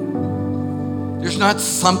cursing you. There's not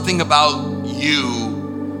something about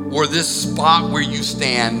you or this spot where you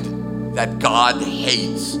stand that God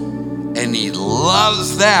hates, and he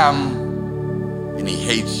loves them and he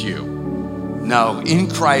hates you. No, in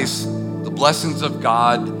Christ, the blessings of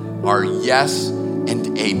God are yes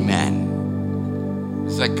and amen.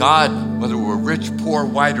 It's that God, whether we're rich, poor,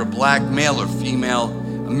 white or black, male or female,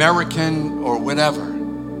 American or whatever,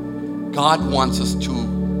 God wants us to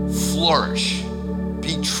flourish,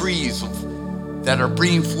 be trees that are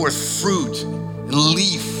bringing forth fruit and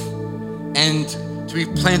leaf, and to be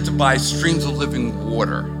planted by streams of living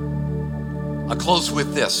water. I'll close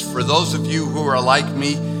with this. For those of you who are like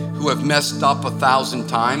me, who have messed up 1,000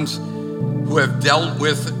 times, who have dealt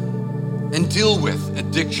with and deal with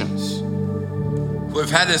addictions, who have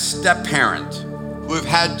had a step parent, who have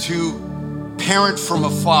had to parent from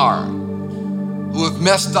afar, who have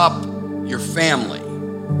messed up your family.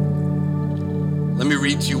 Let me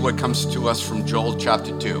read to you what comes to us from Joel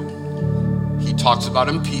chapter 2. He talks about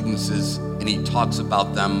impedances, and he talks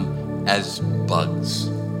about them as bugs.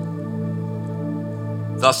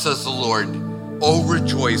 Thus says the Lord, O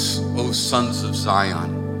rejoice, O sons of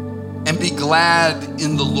Zion, and be glad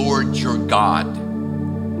in the Lord your God.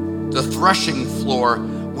 The threshing floor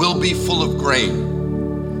will be full of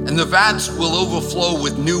grain, and the vats will overflow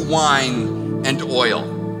with new wine and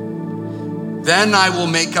oil. Then I will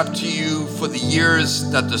make up to you for the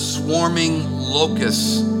years that the swarming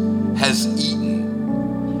locust has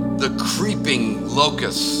eaten, the creeping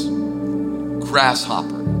locust,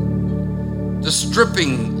 grasshopper, the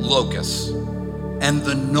stripping locust, and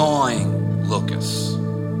the gnawing locust.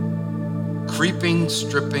 Creeping,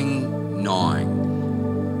 stripping,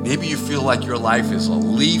 gnawing. Maybe you feel like your life is a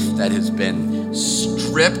leaf that has been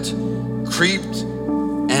stripped, creeped,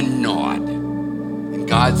 and gnawed. And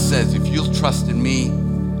God says, if you'll trust in me,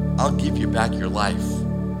 I'll give you back your life.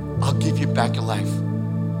 I'll give you back your life.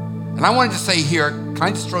 And I wanted to say here, can I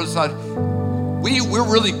just throw this out? We're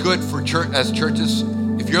really good for church as churches.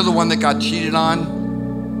 If you're the one that got cheated on,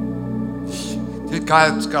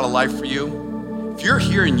 God's got a life for you. If you're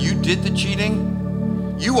here and you did the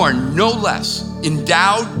cheating, you are no less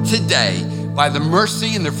endowed today by the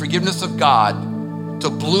mercy and the forgiveness of God to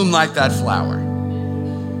bloom like that flower.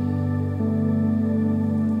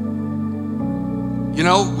 You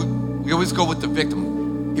know, we always go with the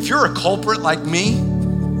victim. If you're a culprit like me,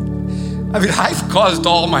 I mean, I've caused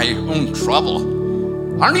all my own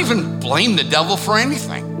trouble. I don't even blame the devil for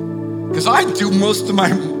anything, because I do most of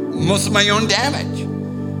my own damage.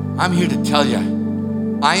 I'm here to tell you,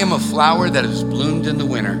 I am a flower that has bloomed in the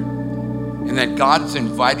winter, and that God is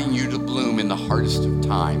inviting you to bloom in the hardest of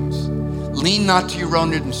times. Lean not to your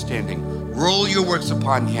own understanding. Roll your works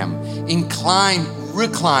upon him. Incline,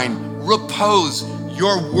 recline, repose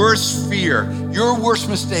your worst fear, your worst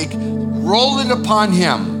mistake. Roll it upon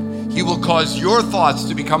him. He will cause your thoughts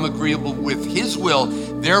to become agreeable with his will.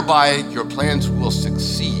 Thereby, your plans will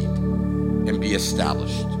succeed and be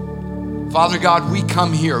established. Father God, we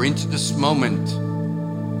come here into this moment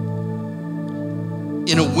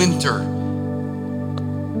in a winter.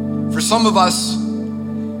 For some of us,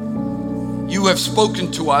 you have spoken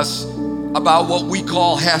to us about what we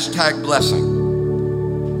call #blessing.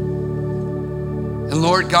 And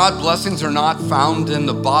Lord God, blessings are not found in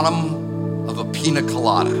the bottom of a pina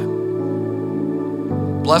colada.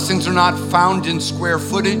 Blessings are not found in square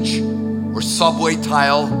footage or subway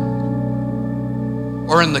tile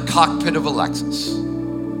or in the cockpit of a Lexus.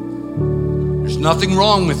 There's nothing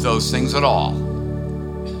wrong with those things at all.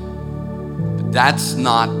 But that's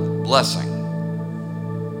not blessing.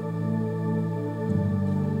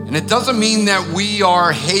 And it doesn't mean that we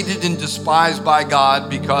are hated and despised by God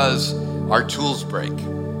because our tools break,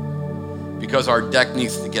 because our deck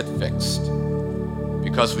needs to get fixed,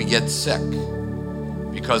 because we get sick,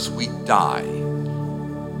 because we die,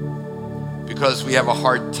 because we have a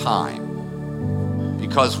hard time,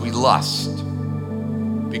 because we lust,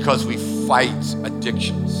 because we fight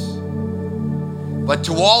addictions. But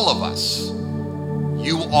to all of us,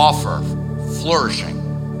 you offer flourishing.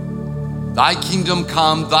 Thy kingdom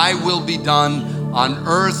come, thy will be done on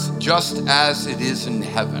earth just as it is in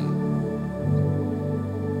heaven.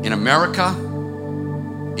 In America,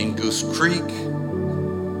 in Goose Creek,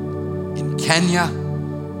 in Kenya,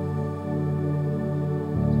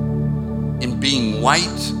 in being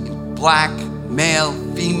white, in black, male,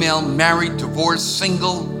 female, married, divorced,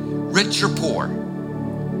 single, rich or poor.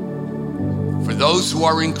 For those who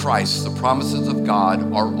are in Christ, the promises of God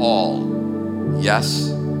are all yes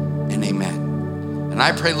and amen. And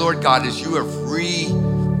I pray, Lord God, as you have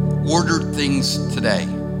reordered things today,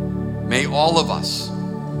 may all of us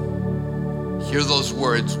hear those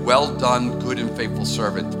words, well done, good and faithful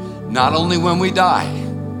servant, not only when we die,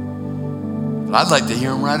 but I'd like to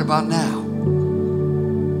hear them right about now.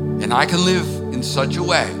 And I can live in such a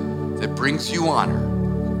way that brings you honor.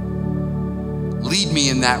 Lead me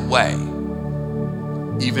in that way.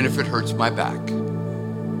 even if it hurts my back,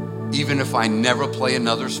 even if I never play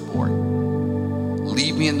another sport.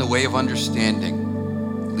 Lead me in the way of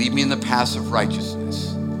understanding. Lead me in the paths of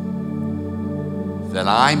righteousness, that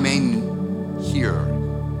I may hear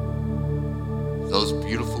those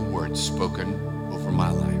beautiful words spoken over my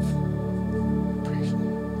life.